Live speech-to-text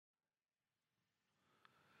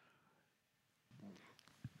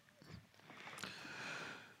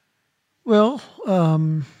Well,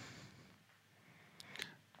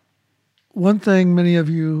 one thing many of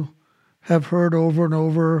you have heard over and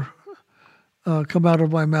over come out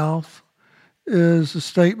of my mouth is a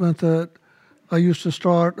statement that I used to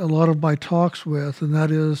start a lot of my talks with, and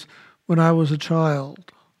that is when I was a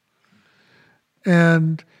child.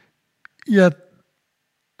 And yet,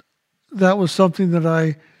 that was something that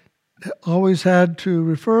I always had to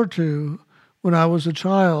refer to when I was a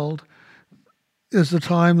child, is the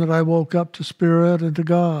time that I woke up to Spirit and to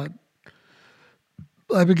God.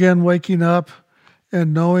 I began waking up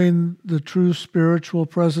and knowing the true spiritual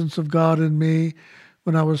presence of God in me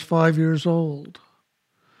when I was 5 years old.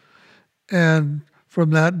 And from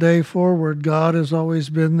that day forward, God has always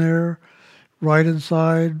been there, right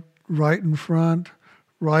inside, right in front,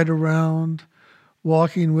 right around,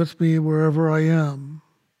 walking with me wherever I am.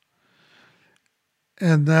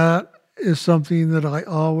 And that is something that I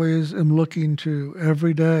always am looking to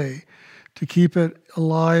every day, to keep it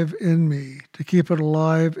alive in me, to keep it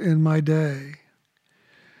alive in my day.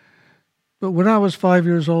 But when I was 5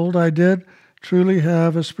 years old, I did truly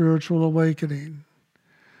have a spiritual awakening.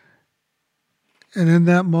 And in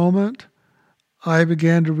that moment, I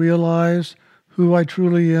began to realize who I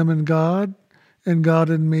truly am in God and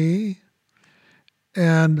God in me.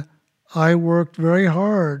 And I worked very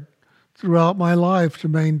hard throughout my life to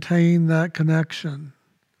maintain that connection.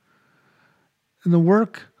 And the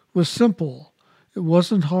work was simple. It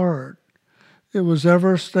wasn't hard. It was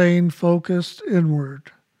ever staying focused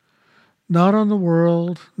inward. Not on the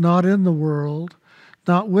world, not in the world,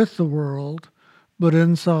 not with the world, but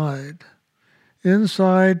inside.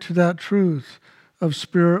 Inside to that truth of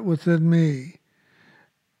Spirit within me.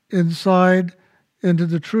 Inside into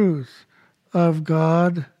the truth of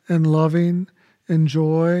God and loving and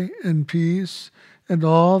joy and peace and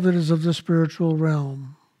all that is of the spiritual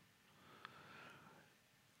realm.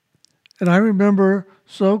 And I remember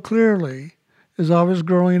so clearly as I was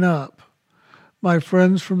growing up, my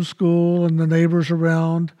friends from school and the neighbors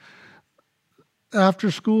around,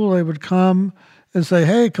 after school they would come and say,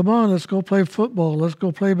 hey, come on, let's go play football, let's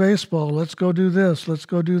go play baseball, let's go do this, let's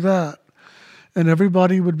go do that. And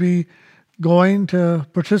everybody would be going to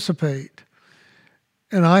participate.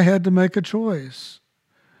 And I had to make a choice.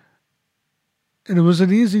 And it was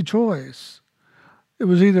an easy choice. It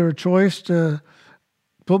was either a choice to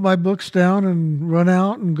put my books down and run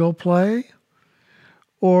out and go play,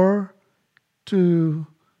 or to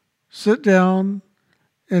sit down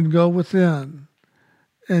and go within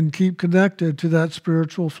and keep connected to that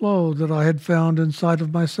spiritual flow that I had found inside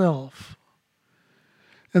of myself.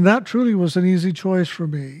 And that truly was an easy choice for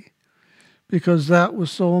me, because that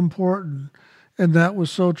was so important, and that was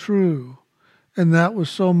so true, and that was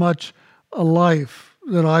so much a life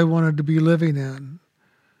that I wanted to be living in.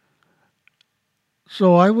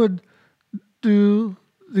 So I would do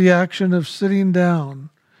the action of sitting down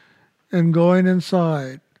and going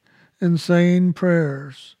inside and saying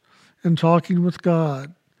prayers and talking with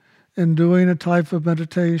God and doing a type of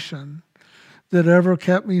meditation that ever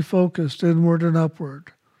kept me focused inward and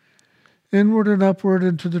upward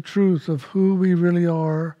into the truth of who we really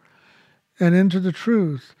are, and into the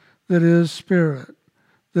truth that is Spirit,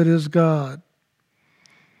 that is God.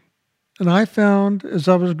 And I found as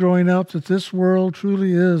I was growing up that this world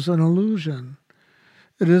truly is an illusion.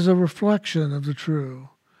 It is a reflection of the true.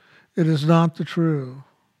 It is not the true.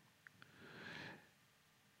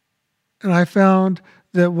 And I found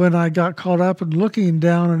that when I got caught up in looking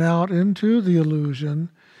down and out into the illusion,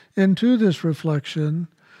 into this reflection,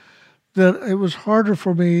 that it was harder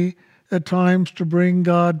for me at times to bring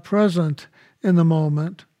God present in the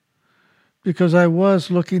moment, because I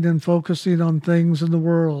was looking and focusing on things in the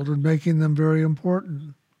world and making them very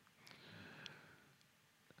important.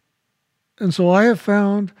 And so I have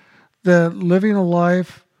found that living a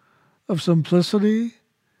life of simplicity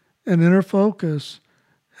and inner focus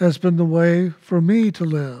has been the way for me to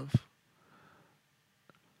live.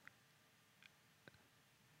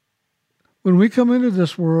 When we come into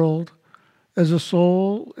this world as a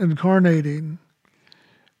soul incarnating,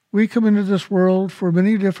 we come into this world for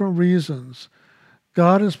many different reasons.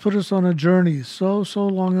 God has put us on a journey so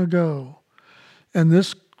long ago. And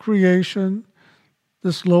this creation,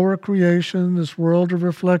 this lower creation, this world of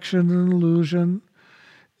reflection and illusion,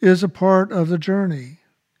 is a part of the journey.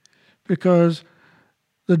 Because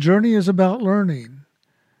the journey is about learning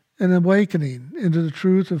and awakening into the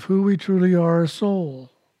truth of who we truly are as soul.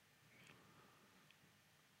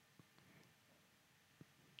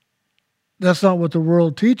 That's not what the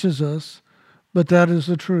world teaches us, but that is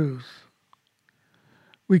the truth.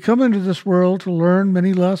 We come into this world to learn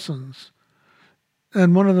many lessons.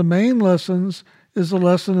 And one of the main lessons is the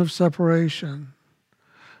lesson of separation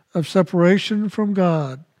from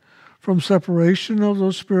God, from separation of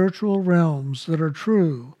those spiritual realms that are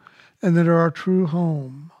true and that are our true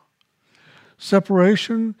home.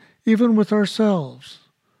 Separation even with ourselves,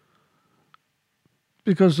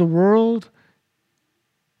 because the world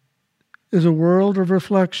is a world of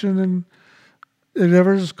reflection, and it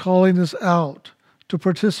ever is calling us out to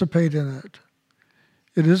participate in it.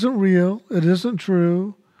 It isn't real, it isn't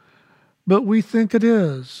true, but we think it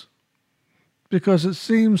is because it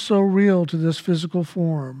seems so real to this physical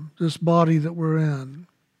form, this body that we're in.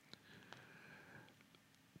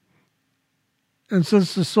 And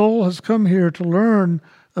since the soul has come here to learn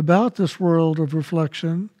about this world of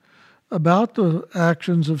reflection, about the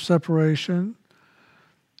actions of separation,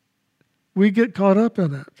 we get caught up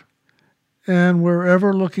in it. And we're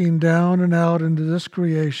ever looking down and out into this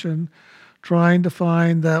creation, trying to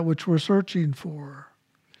find that which we're searching for.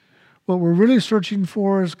 What we're really searching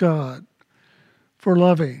for is God, for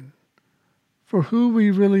loving, for who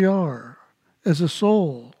we really are as a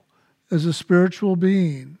soul, as a spiritual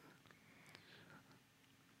being.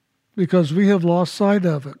 Because we have lost sight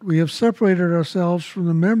of it. We have separated ourselves from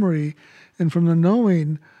the memory and from the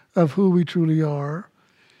knowing of who we truly are.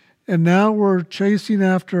 And now we're chasing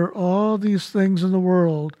after all these things in the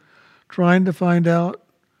world, trying to find out,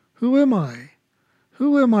 who am I?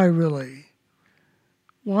 Who am I really?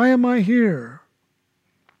 Why am I here?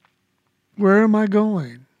 Where am I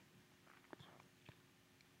going?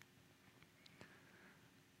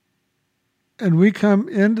 And we come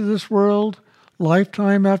into this world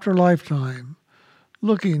lifetime after lifetime,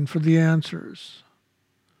 looking for the answers.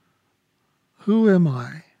 Who am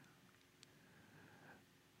I?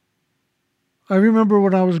 I remember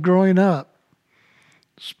when I was growing up,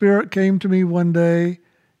 Spirit came to me one day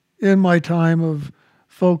in my time of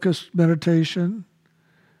focused meditation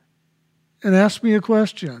and asked me a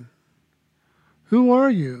question. Who are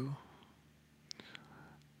you?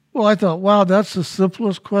 Well, I thought, wow, that's the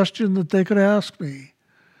simplest question that they could ask me.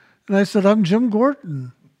 And I said, I'm Jim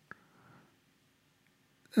Gorton.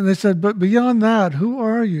 And they said, but beyond that, who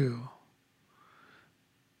are you?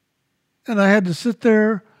 And I had to sit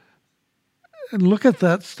there and look at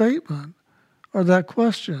that statement or that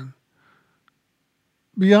question.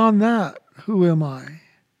 Beyond that, who am I?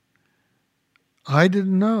 I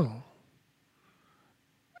didn't know.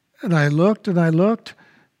 And I looked and I looked,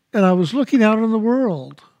 and I was looking out in the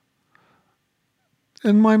world.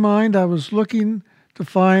 In my mind, I was looking to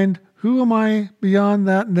find, who am I beyond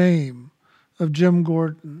that name of Jim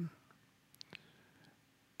Gorton?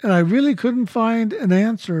 And I really couldn't find an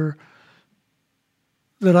answer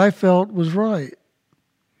that I felt was right.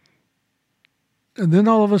 And then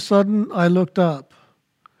all of a sudden, I looked up.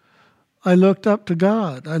 I looked up to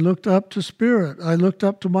God. I looked up to Spirit. I looked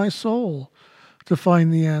up to my soul to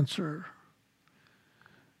find the answer.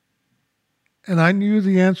 And I knew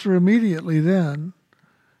the answer immediately then.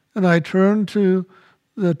 And I turned to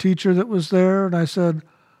the teacher that was there and I said,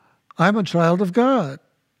 I'm a child of God.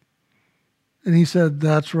 And he said,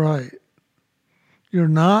 that's right. You're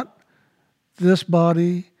not this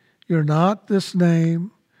body. You're not this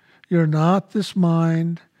name. You're not this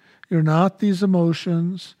mind. You're not these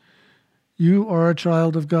emotions. You are a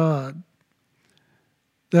child of God.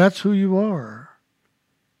 That's who you are.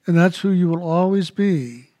 And that's who you will always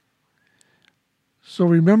be. So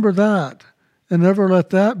remember that, and never let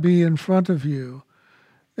that be in front of you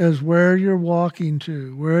as where you're walking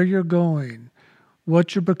to, where you're going,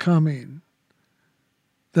 what you're becoming.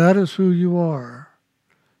 That is who you are.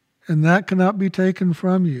 And that cannot be taken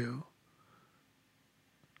from you.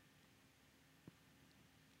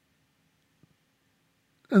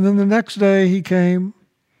 And then the next day he came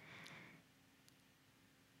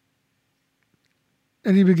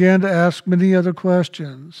and he began to ask many other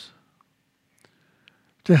questions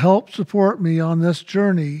to help support me on this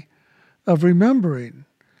journey of remembering,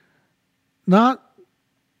 not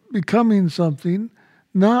becoming something,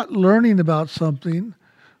 not learning about something,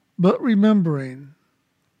 but remembering.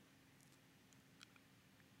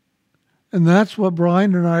 And that's what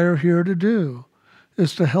Brian and I are here to do,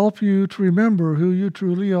 is to help you to remember who you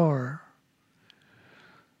truly are.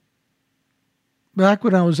 Back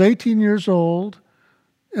when I was 18 years old,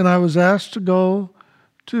 and I was asked to go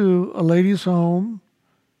to a lady's home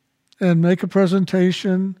and make a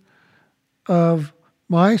presentation of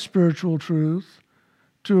my spiritual truth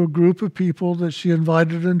to a group of people that she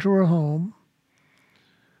invited into her home.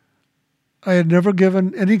 I had never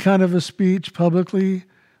given any kind of a speech publicly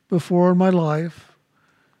before in my life.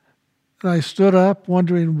 And I stood up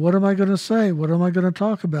wondering, what am I going to say? What am I going to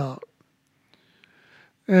talk about?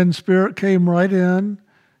 And Spirit came right in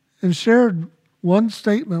and shared one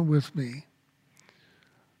statement with me.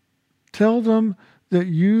 Tell them that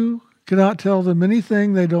you cannot tell them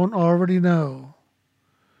anything they don't already know,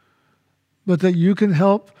 but that you can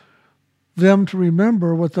help them to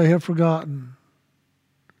remember what they have forgotten.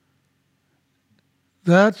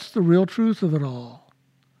 That's the real truth of it all.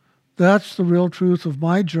 That's the real truth of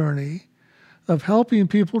my journey of helping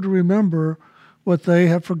people to remember what they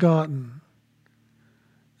have forgotten.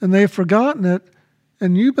 And they've forgotten it,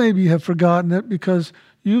 and you maybe have forgotten it because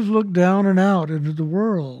you've looked down and out into the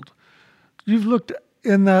world. You've looked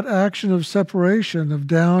in that action of separation, of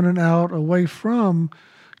down and out, away from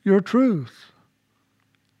your truth.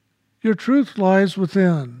 Your truth lies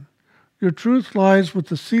within. Your truth lies with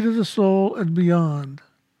the seat of the soul and beyond.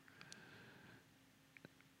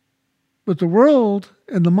 But the world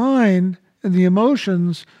and the mind and the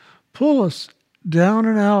emotions pull us down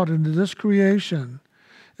and out into this creation.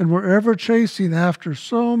 And we're ever chasing after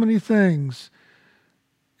so many things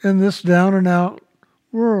in this down and out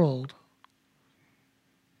world.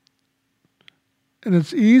 And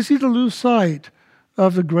it's easy to lose sight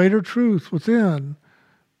of the greater truth within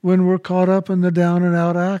when we're caught up in the down and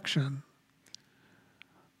out action.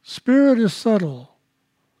 Spirit is subtle.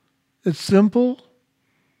 It's simple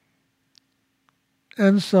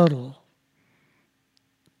and subtle.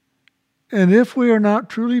 And if we are not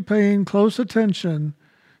truly paying close attention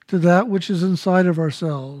to that which is inside of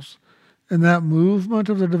ourselves and that movement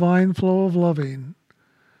of the divine flow of loving,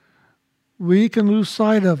 we can lose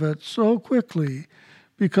sight of it so quickly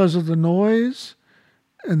because of the noise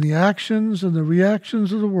and the actions and the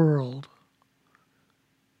reactions of the world.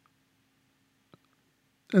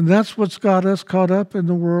 And that's what's got us caught up in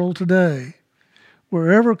the world today.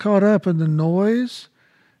 We're ever caught up in the noise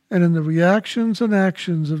and in the reactions and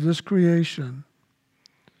actions of this creation.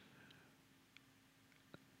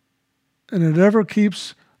 And it ever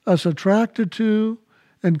keeps us attracted to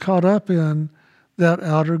and caught up in that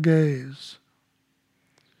outer gaze.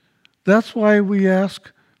 That's why we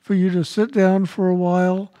ask for you to sit down for a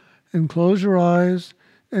while and close your eyes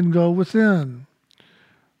and go within,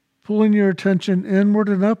 pulling your attention inward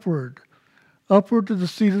and upward to the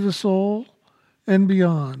seat of the soul and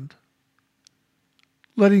beyond.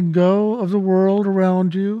 Letting go of the world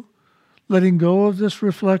around you, letting go of this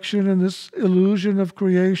reflection and this illusion of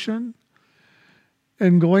creation,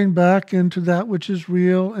 and going back into that which is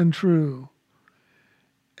real and true,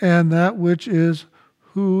 and that which is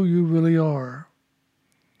who you really are.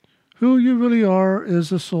 Who you really are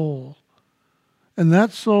is a soul, and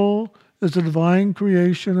that soul is a divine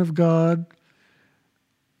creation of God,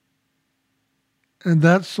 and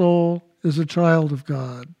that soul is a child of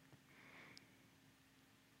God.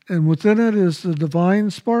 And within it is the divine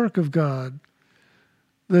spark of God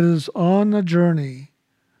that is on a journey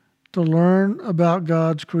to learn about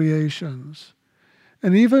God's creations.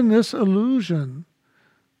 And even this illusion,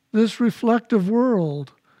 this reflective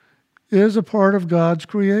world, is a part of God's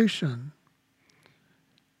creation.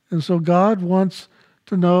 And so God wants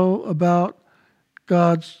to know about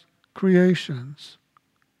God's creations.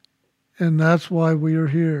 And that's why we are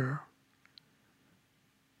here.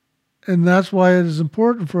 And that's why it is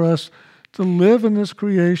important for us to live in this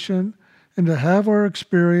creation and to have our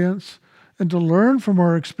experience and to learn from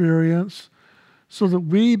our experience so that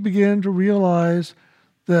we begin to realize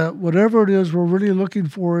that whatever it is we're really looking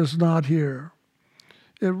for is not here.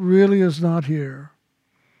 It really is not here.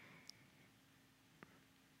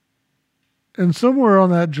 And somewhere on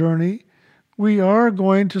that journey, we are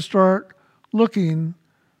going to start looking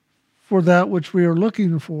for that which we are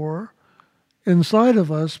looking for inside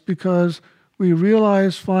of us because we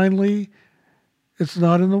realize finally it's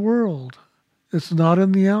not in the world. It's not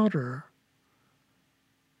in the outer.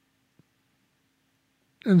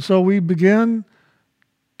 And so we begin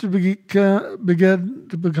to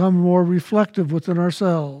become more reflective within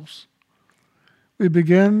ourselves. We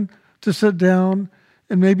begin to sit down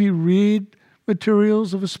and maybe read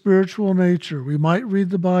materials of a spiritual nature. We might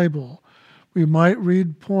read the Bible. We might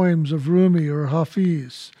read poems of Rumi or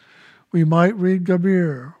Hafiz. We might read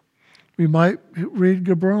Kabir. We might read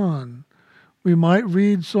Gibran. We might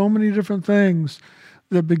read so many different things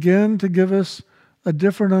that begin to give us a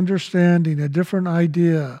different understanding, a different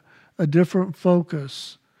idea, a different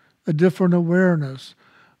focus, a different awareness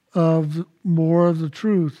of more of the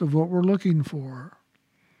truth of what we're looking for.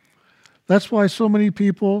 That's why so many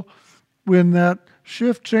people, when that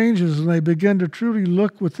shift changes and they begin to truly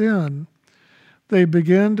look within, they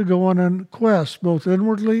begin to go on a quest, both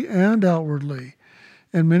inwardly and outwardly.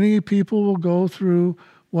 And many people will go through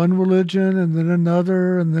one religion and then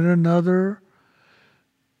another and then another.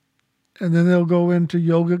 And then they'll go into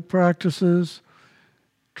yogic practices.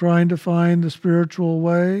 trying to find the spiritual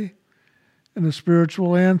way and the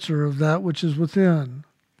spiritual answer of that which is within.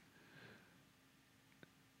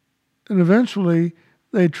 And eventually,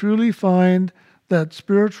 they truly find that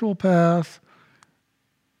spiritual path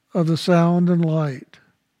of the sound and light,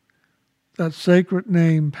 that sacred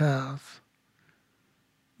name path.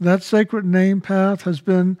 That sacred name path has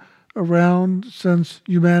been around since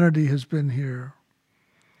humanity has been here.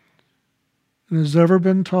 And has ever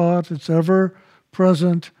been taught, it's ever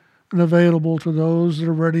present and available to those that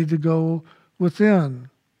are ready to go within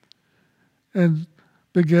and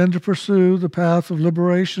begin to pursue the path of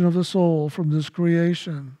liberation of the soul from this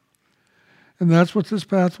creation. And that's what this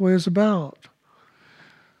pathway is about.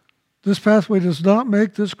 This pathway does not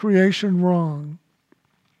make this creation wrong.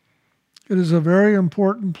 It is a very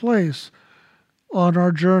important place on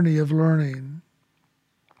our journey of learning,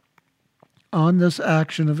 on this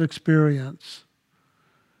action of experience.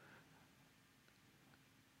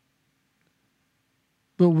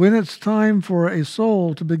 But when it's time for a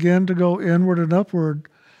soul to begin to go inward and upward,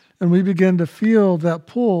 and we begin to feel that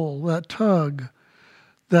pull, that tug,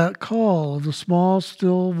 that call of the small,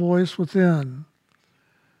 still voice within,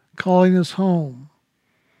 calling us home,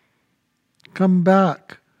 come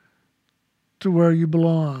back to where you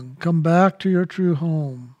belong. Come back to your true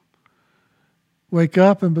home. Wake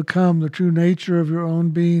up and become the true nature of your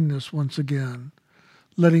own beingness once again,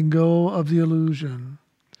 letting go of the illusion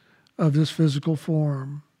of this physical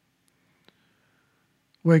form.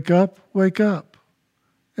 Wake up,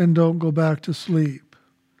 and don't go back to sleep.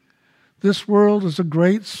 This world is a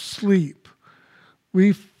great sleep.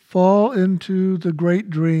 We fall into the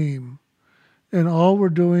great dream, and all we're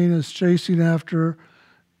doing is chasing after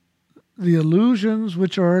the illusions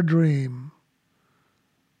which are a dream.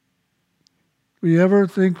 We ever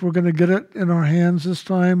think we're going to get it in our hands this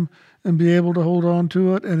time and be able to hold on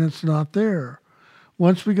to it, and it's not there.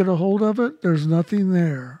 Once we get a hold of it, there's nothing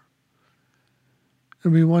there.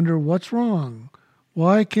 And we wonder, what's wrong?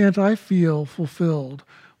 Why can't I feel fulfilled?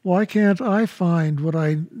 Why can't I find what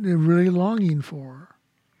I'm really longing for?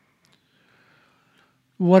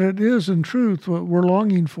 What it is in truth, what we're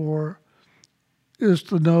longing for, is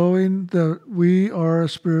the knowing that we are a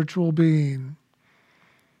spiritual being,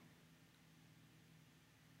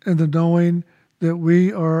 and the knowing that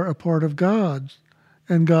we are a part of God's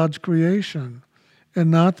and God's creation,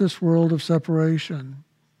 and not this world of separation.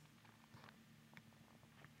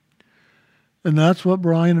 And that's what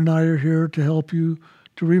Brian and I are here to help you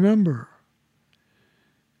to remember.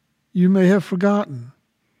 You may have forgotten.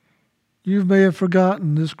 You may have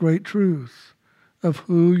forgotten this great truth of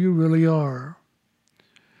who you really are.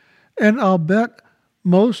 And I'll bet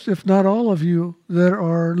most, if not all of you that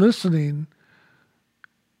are listening,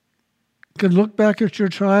 can look back at your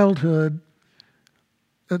childhood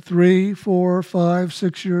at 3, 4, 5,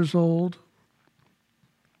 6 years old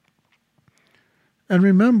and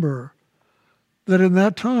remember that in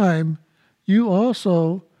that time you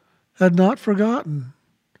also had not forgotten.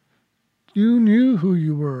 You knew who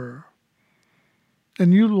you were,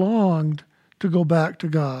 and you longed to go back to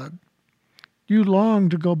God. You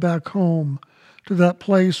longed to go back home to that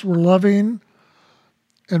place where loving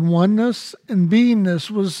and oneness and beingness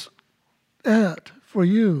was at for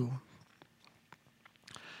you.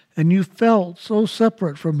 And you felt so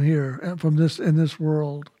separate from here and from this in this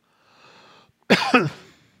world.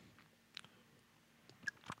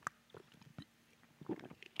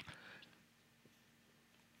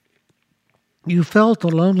 You felt the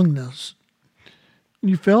loneliness.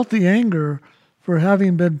 You felt the anger for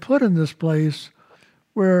having been put in this place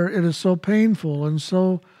where it is so painful and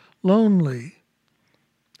so lonely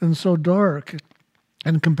and so dark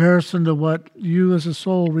in comparison to what you as a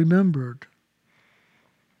soul remembered.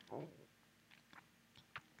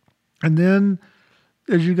 And then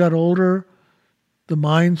as you got older, the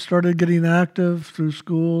mind started getting active through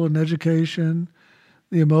school and education.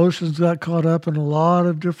 The emotions got caught up in a lot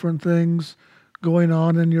of different things going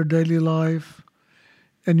on in your daily life.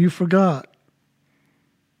 And you forgot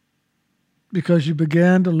because you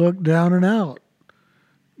began to look down and out,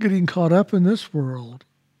 getting caught up in this world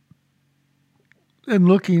and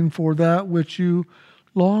looking for that which you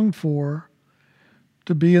longed for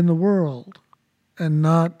to be in the world and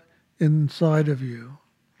not inside of you.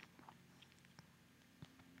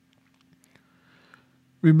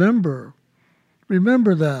 Remember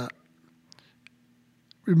that.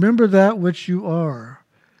 Remember that which you are.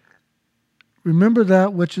 Remember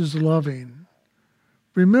that which is loving.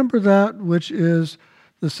 Remember that which is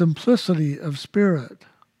the simplicity of spirit.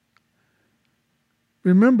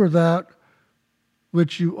 Remember that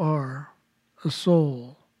which you are, a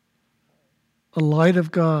soul, a light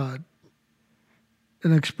of God,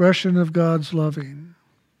 an expression of God's loving.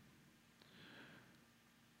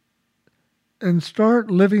 And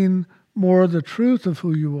start living more the truth of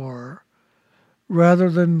who you are, rather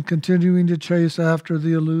than continuing to chase after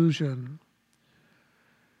the illusion.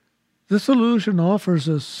 This illusion offers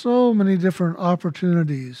us so many different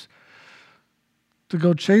opportunities to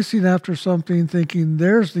go chasing after something, thinking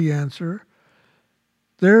there's the answer,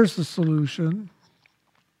 there's the solution,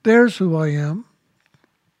 there's who I am,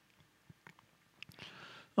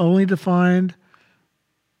 only to find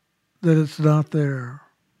that it's not there.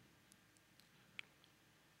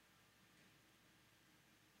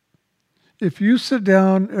 If you sit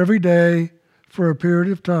down every day for a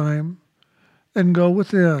period of time and go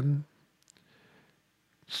within,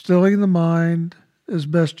 stilling the mind as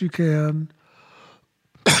best you can,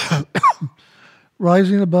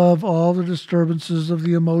 rising above all the disturbances of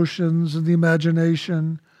the emotions and the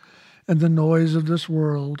imagination and the noise of this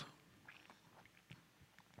world,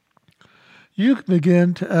 you can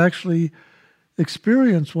begin to actually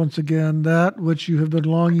experience once again that which you have been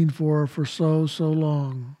longing for so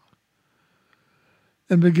long.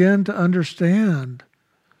 And begin to understand,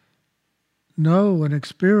 know, and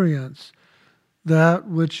experience that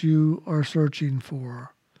which you are searching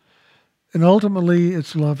for. And ultimately,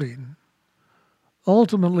 it's loving.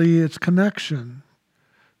 Ultimately, it's connection.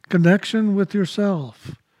 Connection with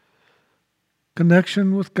yourself.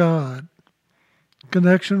 Connection with God.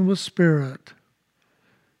 Connection with Spirit.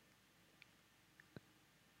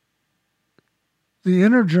 The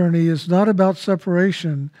inner journey is not about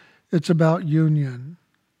separation, it's about union.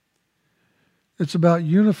 It's about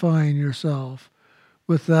unifying yourself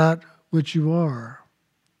with that which you are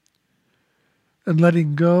and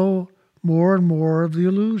letting go more and more of the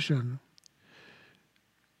illusion.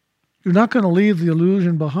 You're not going to leave the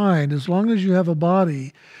illusion behind. As long as you have a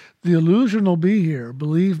body, the illusion will be here,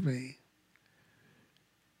 believe me.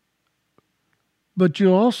 But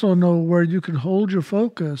you also know where you can hold your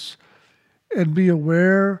focus and be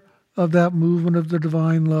aware of that movement of the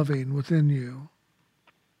divine loving within you.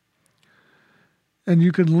 And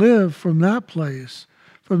you can live from that place,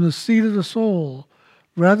 from the seat of the soul,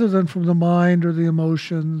 rather than from the mind or the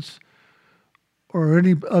emotions or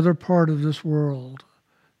any other part of this world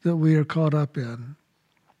that we are caught up in.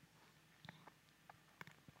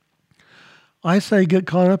 I say get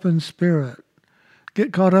caught up in spirit.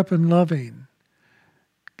 Get caught up in loving.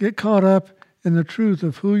 Get caught up in the truth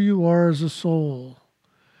of who you are as a soul.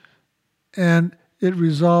 And it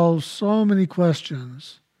resolves so many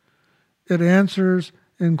questions. It answers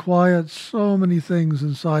and quiets so many things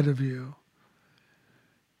inside of you.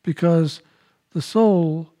 Because the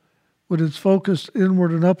soul, when it's focused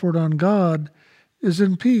inward and upward on God, is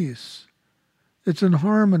in peace. It's in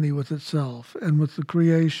harmony with itself and with the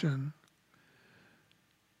creation.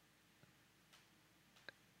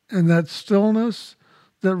 And that stillness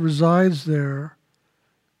that resides there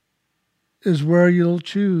is where you'll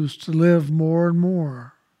choose to live more and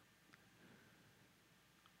more.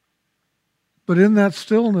 But in that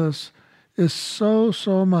stillness is so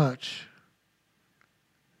much.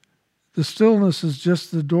 The stillness is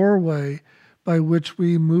just the doorway by which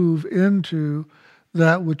we move into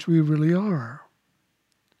that which we really are.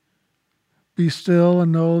 Be still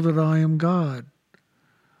and know that I am God.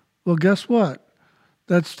 Well, guess what?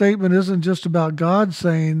 That statement isn't just about God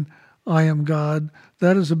saying, I am God.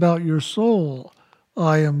 That is about your soul,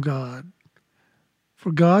 I am God.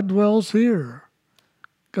 For God dwells here.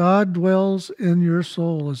 God dwells in your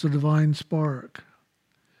soul as a divine spark.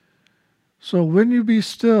 So when you be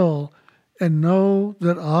still and know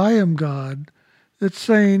that I am God, it's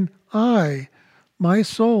saying, my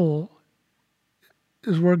soul,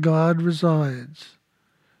 is where God resides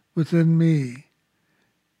within me.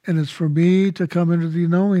 And it's for me to come into the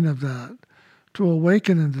knowing of that, to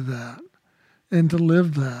awaken into that, and to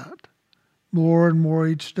live that more and more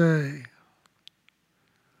each day.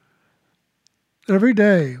 Every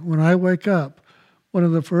day when I wake up, one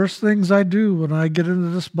of the first things I do when I get into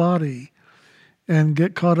this body and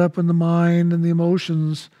get caught up in the mind and the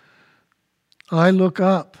emotions, I look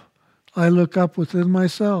up. I look up within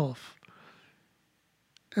myself.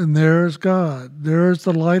 And there's God. There's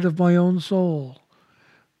the light of my own soul.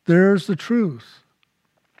 There's the truth.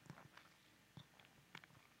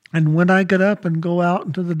 And when I get up and go out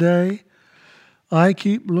into the day, I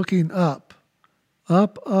keep looking up,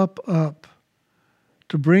 up,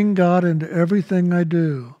 to bring God into everything I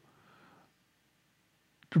do,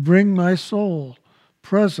 to bring my soul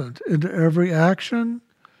present into every action,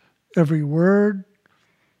 every word,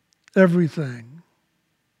 everything,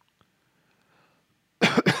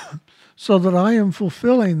 so that I am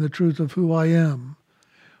fulfilling the truth of who I am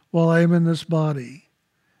while I am in this body.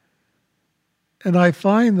 And I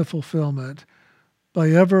find the fulfillment by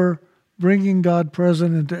ever bringing God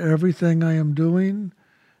present into everything I am doing,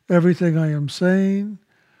 everything I am saying,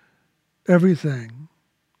 everything.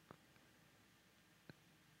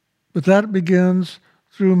 But that begins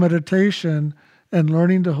through meditation and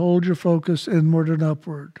learning to hold your focus inward and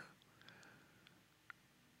upward.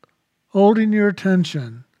 Holding your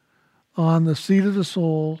attention on the seat of the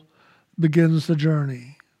soul begins the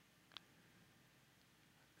journey.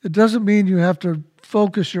 It doesn't mean you have to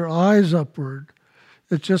focus your eyes upward.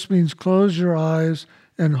 It just means close your eyes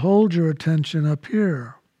and hold your attention up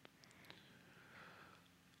here.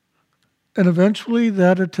 And eventually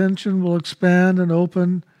that attention will expand and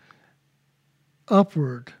open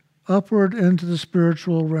upward into the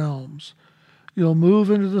spiritual realms. You'll move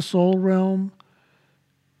into the soul realm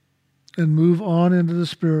and move on into the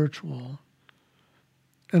spiritual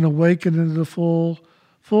and awaken into the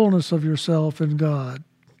fullness of yourself in God.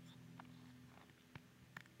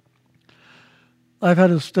 I've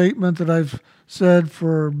had a statement that I've said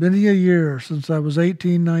for many a year since I was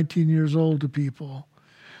 18, 19 years old to people.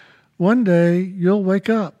 One day you'll wake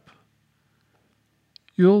up.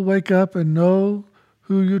 You'll wake up and know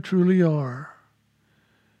who you truly are.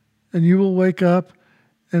 And you will wake up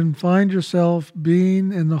and find yourself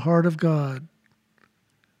being in the heart of God.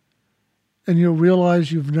 And you'll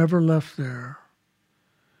realize you've never left there.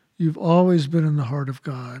 You've always been in the heart of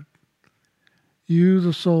God. You,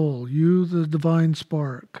 the soul, you, the divine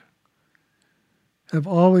spark, have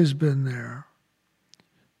always been there.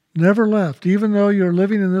 Never left, even though you're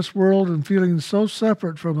living in this world and feeling so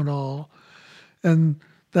separate from it all. And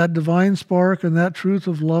that divine spark and that truth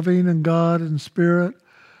of loving and God and spirit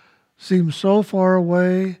seems so far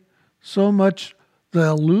away, so much the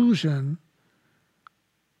illusion,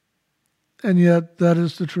 and yet that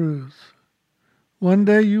is the truth. One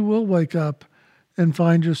day you will wake up and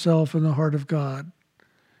find yourself in the heart of God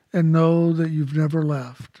and know that you've never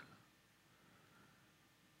left.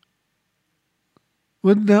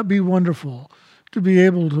 Wouldn't that be wonderful to be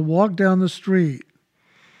able to walk down the street,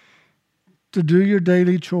 to do your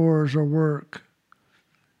daily chores or work,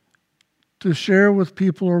 to share with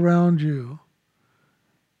people around you,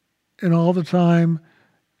 and all the time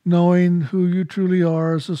knowing who you truly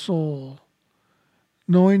are as a soul,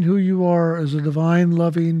 knowing who you are as a divine,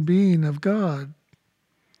 loving being of God,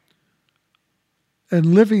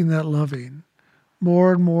 and living that loving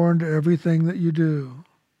more and more into everything that you do.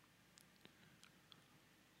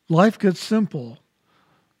 Life gets simple.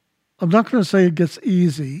 I'm not going to say it gets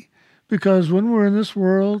easy, because when we're in this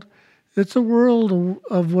world, it's a world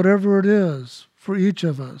of whatever it is for each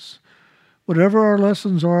of us. Whatever our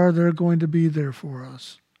lessons are, they're going to be there for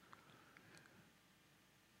us.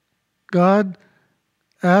 God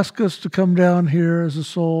asked us to come down here as a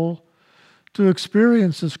soul to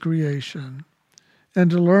experience this creation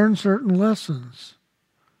and to learn certain lessons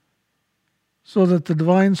so that the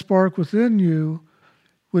divine spark within you,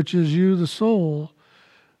 which is you, the soul,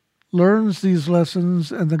 learns these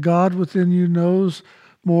lessons, and the God within you knows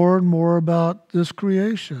more and more about this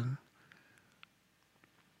creation.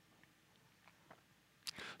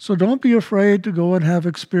 So don't be afraid to go and have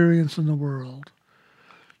experience in the world.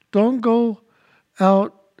 Don't go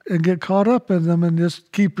out and get caught up in them and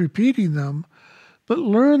just keep repeating them, but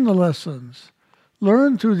learn the lessons.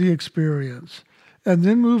 Learn through the experience, and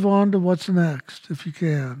then move on to what's next, if you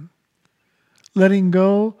can. Letting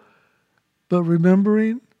go, but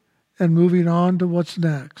remembering and moving on to what's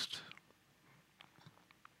next.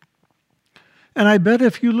 And I bet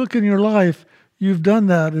if you look in your life, you've done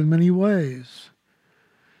that in many ways.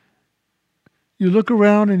 You look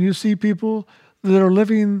around and you see people that are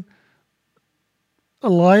living a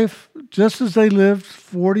life just as they lived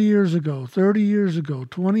 40 years ago, 30 years ago,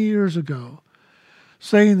 20 years ago,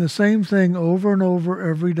 saying the same thing over and over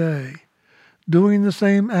every day, doing the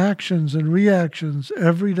same actions and reactions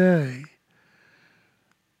every day,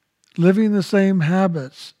 living the same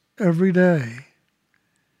habits every day.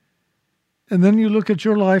 And then you look at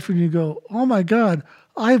your life and you go, oh my God,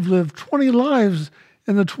 I've lived 20 lives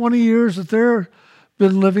in the 20 years that they've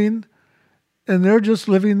been living, and they're just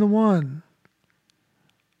living the one.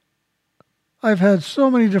 I've had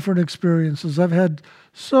so many different experiences. I've had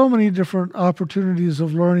so many different opportunities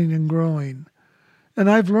of learning and growing.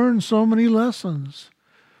 And I've learned so many lessons.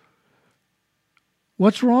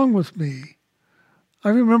 What's wrong with me? I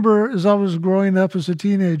remember as I was growing up as a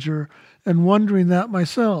teenager and wondering that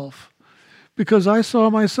myself, because I saw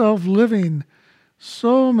myself living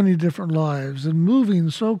so many different lives and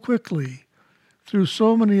moving so quickly through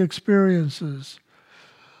so many experiences.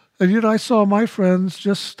 And yet I saw my friends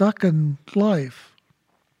just stuck in life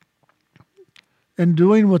and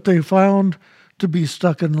doing what they found to be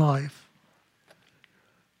stuck in life,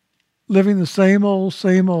 living the same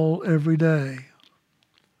old every day.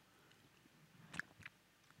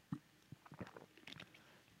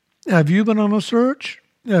 Have you been on a search?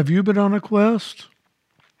 Have you been on a quest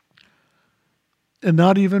and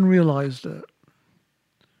not even realized it?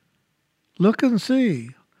 Look and see.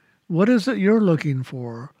 What is it you're looking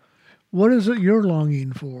for? What is it you're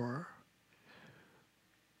longing for?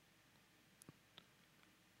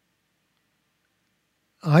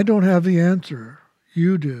 I don't have the answer.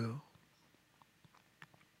 You do.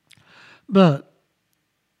 But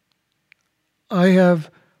I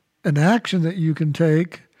have an action that you can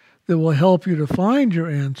take that will help you to find your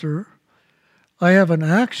answer. I have an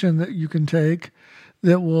action that you can take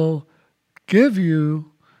that will give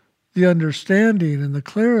you the understanding and the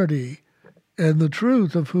clarity and the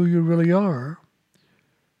truth of who you really are.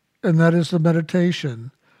 And that is the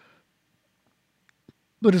meditation.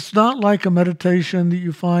 But it's not like a meditation that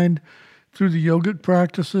you find through the yogic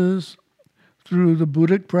practices, through the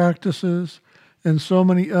Buddhic practices, and so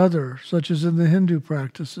many others, such as in the Hindu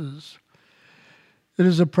practices. It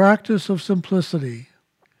is a practice of simplicity.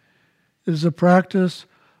 It is a practice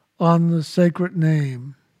on the sacred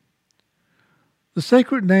name. The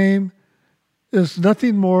sacred name is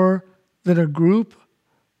nothing more than a group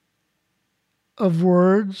of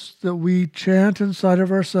words that we chant inside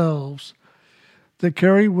of ourselves that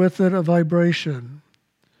carry with it a vibration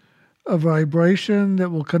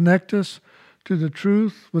that will connect us to the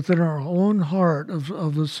truth within our own heart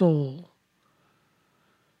of the soul.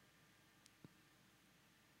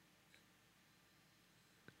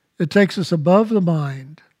 It takes us above the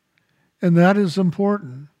mind, and that is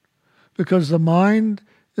important because the mind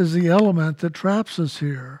is the element that traps us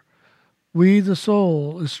here. We, the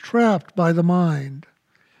soul, is trapped by the mind,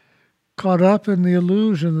 caught up in the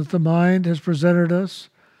illusion that the mind has presented us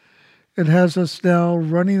and has us now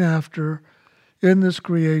running after in this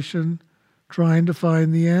creation, trying to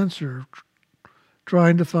find the answer,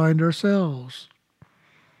 trying to find ourselves.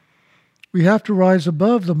 We have to rise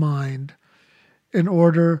above the mind in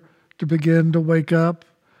order to begin to wake up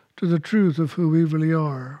to the truth of who we really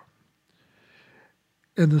are.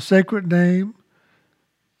 In the sacred name,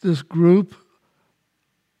 this group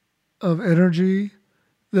of energy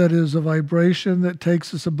that is a vibration that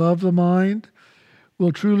takes us above the mind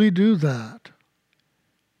will truly do that.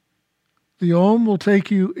 The Om will take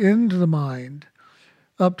you into the mind,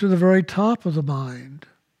 up to the very top of the mind,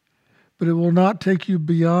 but it will not take you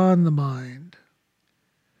beyond the mind.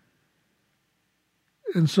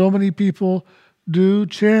 And so many people do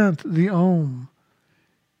chant the Om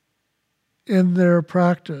in their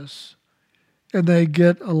practice, and they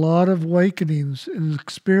get a lot of awakenings and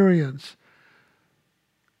experience,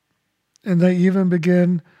 and they even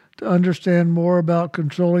begin to understand more about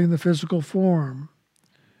controlling the physical form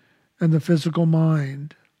and the physical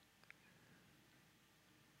mind.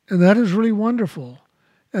 And that is really wonderful.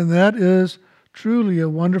 And that is truly a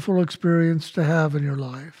wonderful experience to have in your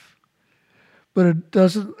life. But it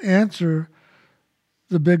doesn't answer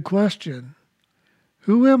the big question.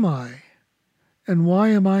 Who am I? And why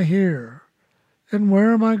am I here? And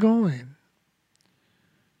where am I going?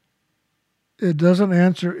 It doesn't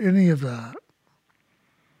answer any of that.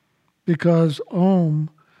 Because Om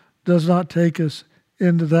does not take us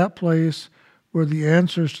into that place where the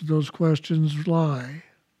answers to those questions lie.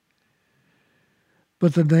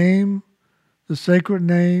 But the name, the sacred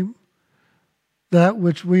name, that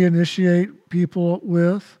which we initiate people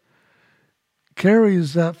with,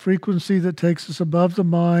 carries that frequency that takes us above the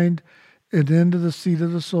mind and into the seat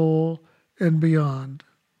of the soul and beyond.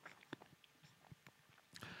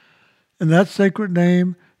 And that sacred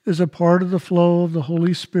name is a part of the flow of the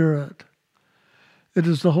Holy Spirit. It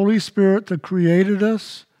is the Holy Spirit that created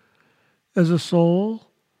us as a soul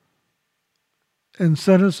and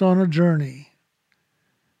sent us on a journey.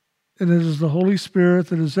 And it is the Holy Spirit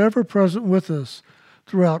that is ever present with us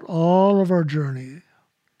throughout all of our journey,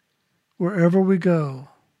 wherever we go.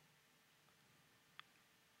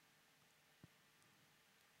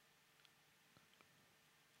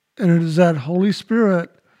 And it is that Holy Spirit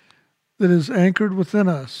that is anchored within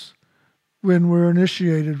us when we're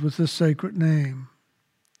initiated with this sacred name.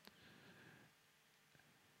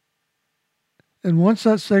 And once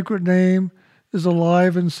that sacred name is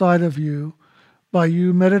alive inside of you, by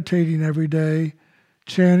you meditating every day,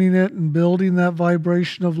 chanting it and building that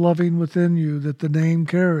vibration of loving within you that the name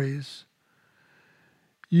carries,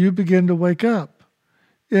 you begin to wake up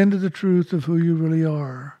into the truth of who you really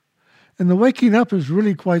are. And the waking up is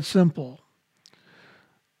really quite simple.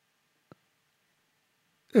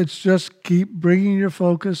 It's just keep bringing your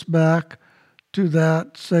focus back to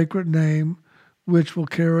that sacred name which will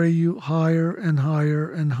carry you higher and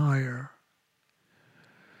higher and higher.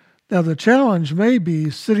 Now, the challenge may be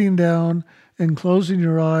sitting down and closing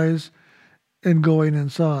your eyes and going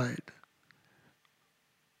inside,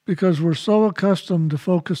 because we're so accustomed to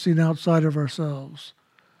focusing outside of ourselves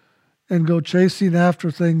and go chasing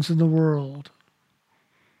after things in the world.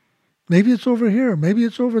 Maybe it's over here. Maybe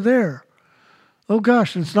it's over there. Oh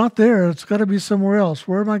gosh, it's not there. It's got to be somewhere else.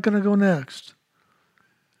 Where am I going to go next?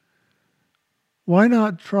 Why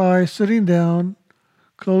not try sitting down,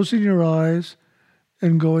 closing your eyes,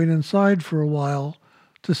 and going inside for a while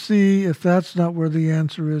to see if that's not where the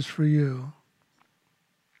answer is for you?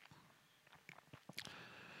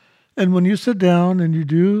 And when you sit down and you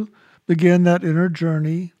do begin that inner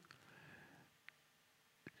journey,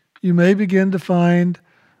 you may begin to find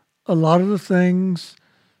a lot of the things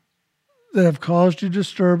that have caused you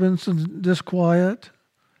disturbance and disquiet,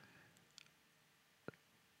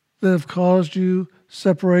 that have caused you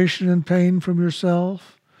separation and pain from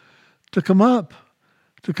yourself, to come up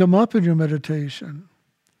in your meditation.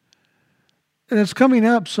 And it's coming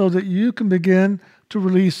up so that you can begin to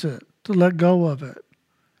release it, to let go of it,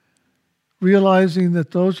 realizing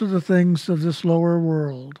that those are the things of this lower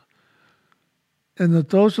world, and that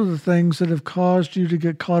those are the things that have caused you to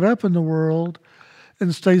get caught up in the world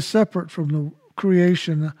and stay separate from the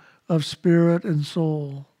creation of spirit and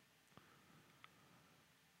soul.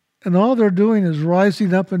 And all they're doing is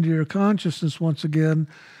rising up into your consciousness once again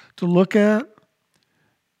to look at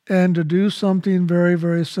and to do something very,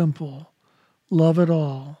 very simple. Love it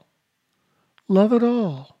all. Love it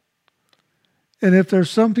all. And if there's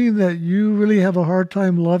something that you really have a hard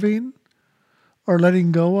time loving or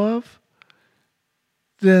letting go of,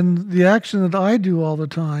 then the action that I do all the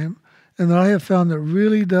time and that I have found that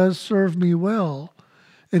really does serve me well,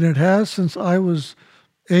 and it has since I was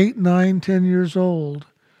 8, 9, 10 years old,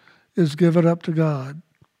 is give it up to God.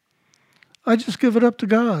 I just give it up to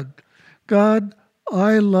God. God,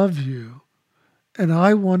 I love you, and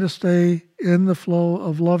I want to stay in the flow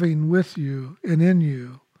of loving with you and in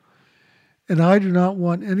you. And I do not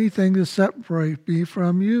want anything to separate me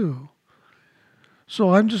from you.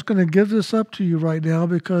 So I'm just going to give this up to you right now,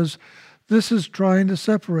 because this is trying to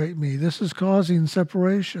separate me. This is causing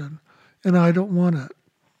separation, and I don't want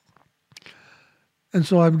it. And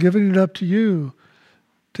so I'm giving it up to you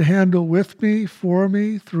to handle with me, for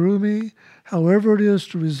me, through me, however it is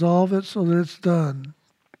to resolve it so that it's done.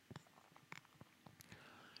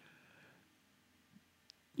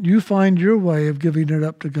 You find your way of giving it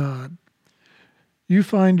up to God. You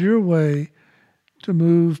find your way to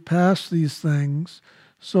move past these things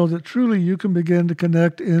so that truly you can begin to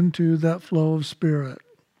connect into that flow of spirit.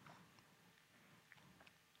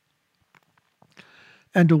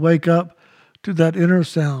 And to wake up to that inner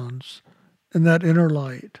sounds and that inner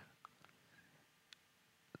light.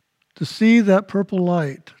 To see that purple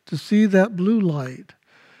light, to see that blue light,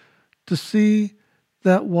 to see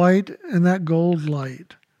that white and that gold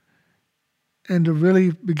light, and to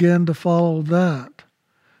really begin to follow that.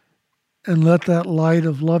 And let that light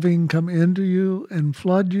of loving come into you and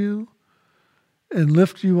flood you and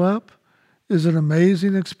lift you up is an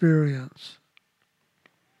amazing experience.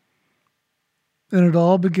 And it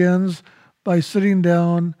all begins by sitting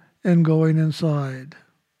down and going inside.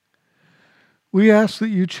 We ask that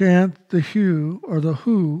you chant the HU, or the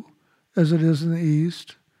Hu, as it is in the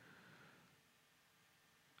East,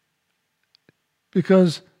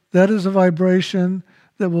 because that is a vibration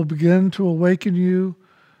that will begin to awaken you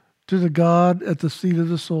to the God at the seat of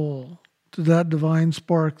the soul, to that divine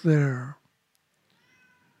spark there.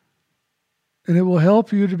 And it will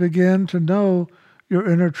help you to begin to know your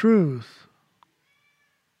inner truth.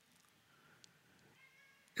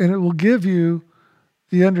 And it will give you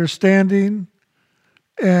the understanding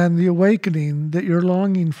and the awakening that you're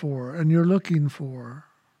longing for and you're looking for.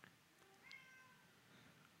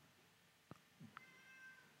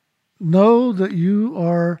 Know that you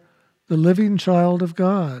are the living child of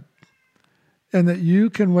God, and that you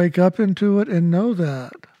can wake up into it and know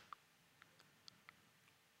that.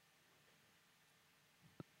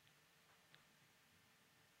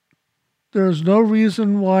 There's no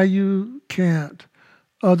reason why you can't,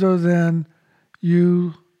 other than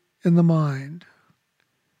you in the mind.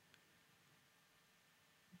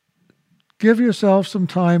 Give yourself some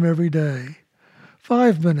time every day.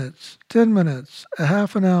 5 minutes, 10 minutes, a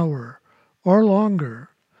half an hour, or longer,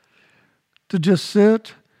 to just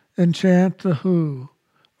sit and chant the Hu,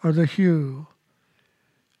 or the HU,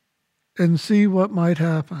 and see what might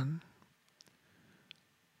happen.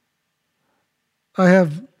 I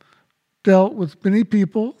have dealt with many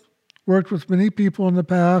people, worked with many people in the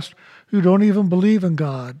past who don't even believe in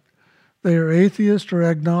God. They are atheist or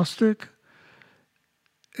agnostic.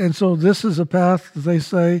 And so this is a path that they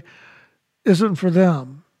say isn't for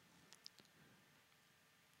them.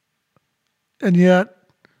 And yet,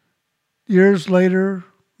 years later,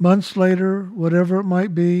 months later, whatever it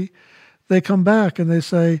might be, they come back and they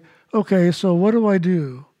say, okay, so what do I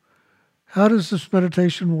do? How does this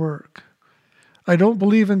meditation work? I don't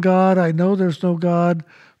believe in God. I know there's no God,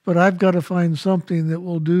 but I've got to find something that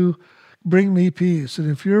will bring me peace. And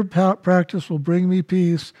if your practice will bring me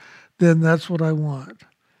peace, then that's what I want.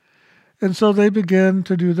 And so they begin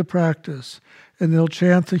to do the practice, and they'll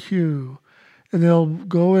chant the hue, and they'll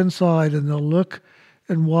go inside, and they'll look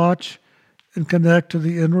and watch and connect to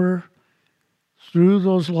the inner through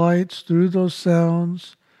those lights, through those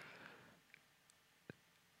sounds.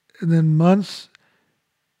 And then months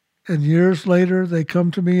and years later, they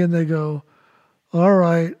come to me and they go, all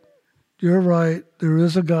right, you're right, there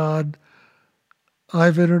is a God.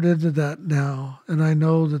 I've entered into that now, and I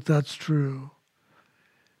know that that's true.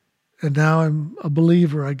 And now I'm a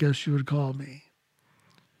believer, I guess you would call me.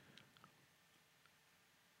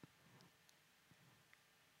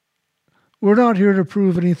 We're not here to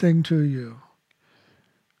prove anything to you.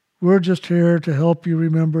 We're just here to help you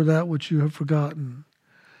remember that which you have forgotten.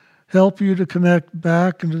 Help you to connect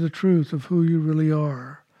back into the truth of who you really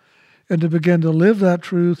are. And to begin to live that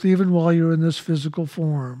truth even while you're in this physical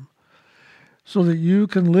form. So that you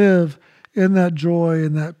can live in that joy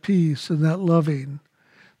and that peace and that loving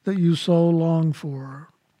that you so long for.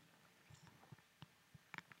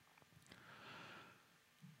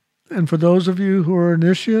 And for those of you who are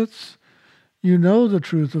initiates, you know the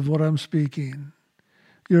truth of what I'm speaking.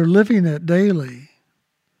 You're living it daily.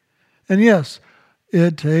 And yes,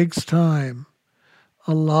 it takes time,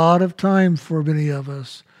 a lot of time for many of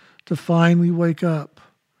us to finally wake up,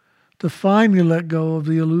 to finally let go of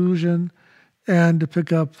the illusion and to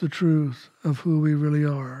pick up the truth of who we really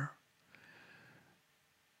are.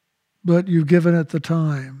 But you've given it the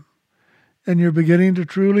time, and you're beginning to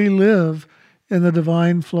truly live in the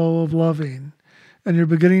divine flow of loving, and you're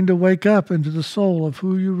beginning to wake up into the soul of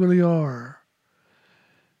who you really are.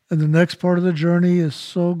 And the next part of the journey is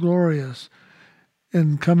so glorious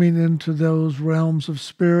in coming into those realms of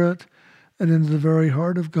spirit and into the very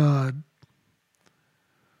heart of God.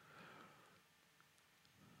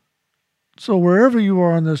 So wherever you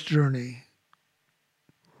are on this journey,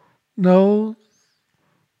 know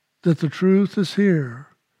that the truth is here,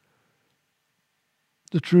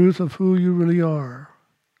 the truth of who you really are.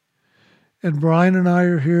 And Brian and I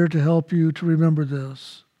are here to help you to remember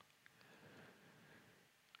this.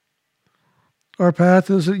 Our path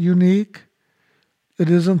isn't unique. It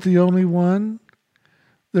isn't the only one.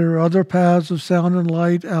 There are other paths of sound and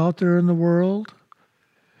light out there in the world.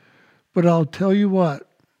 But I'll tell you what,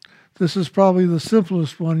 this is probably the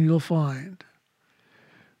simplest one you'll find.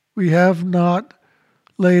 We have not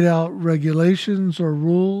laid out regulations or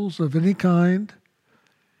rules of any kind.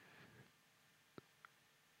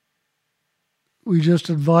 We just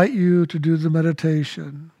invite you to do the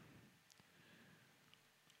meditation.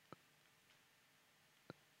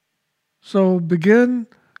 So begin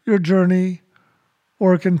your journey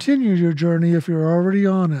or continue your journey if you're already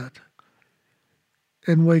on it.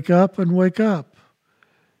 And wake up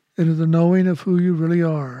into the knowing of who you really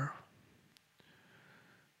are.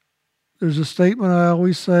 There's a statement I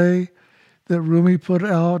always say that Rumi put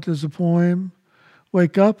out as a poem.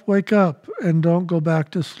 Wake up, and don't go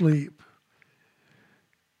back to sleep.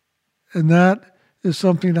 And that is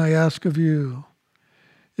something I ask of you.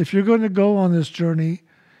 If you're going to go on this journey,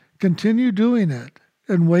 continue doing it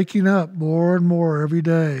and waking up more and more every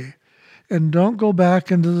day. And don't go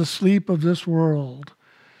back into the sleep of this world.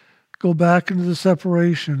 Go back into the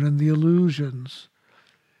separation and the illusions.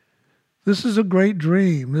 This is a great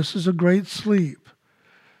dream. This is a great sleep.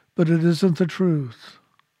 But it isn't the truth.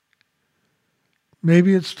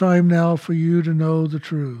 Maybe it's time now for you to know the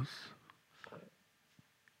truth.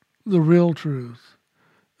 The real truth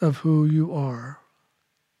of who you are.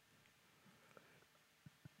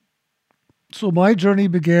 So my journey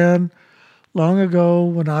began long ago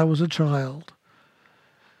when I was a child.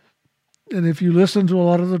 And if you listen to a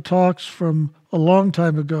lot of the talks from a long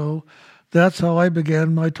time ago, that's how I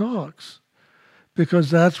began my talks.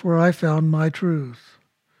 Because that's where I found my truth.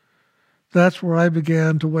 That's where I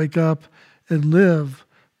began to wake up and live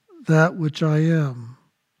that which I am.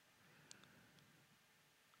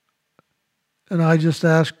 And I just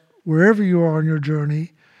ask wherever you are on your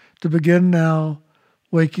journey to begin now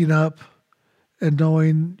waking up and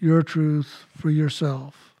knowing your truth for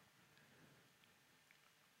yourself.